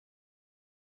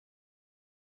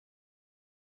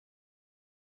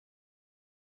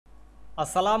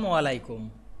Assalamu Walaikum.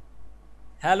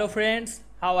 Hello friends,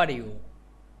 how are you?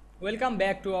 Welcome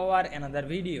back to our another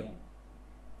video.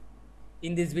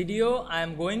 In this video, I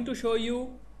am going to show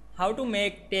you how to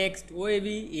make text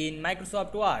wavy in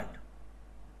Microsoft Word.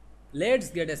 Let's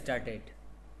get started.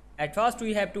 At first,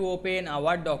 we have to open a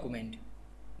Word document.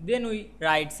 Then we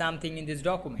write something in this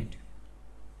document.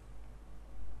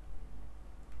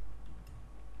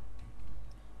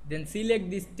 Then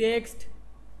select this text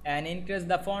and increase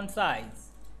the font size.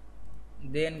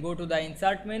 Then go to the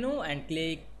insert menu and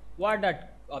click word art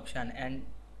option and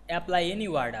apply any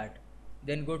word art.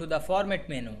 Then go to the format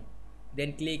menu.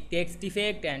 Then click text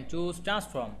effect and choose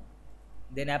transform.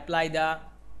 Then apply the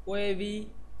wavy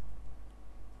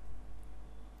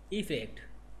effect.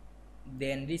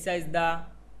 Then resize the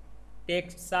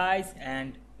text size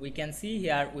and we can see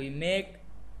here we make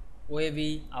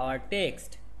wavy our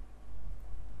text.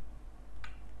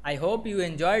 I hope you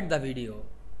enjoyed the video.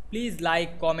 Please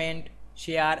like, comment,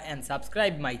 share and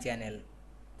subscribe my channel.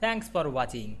 Thanks for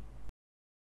watching.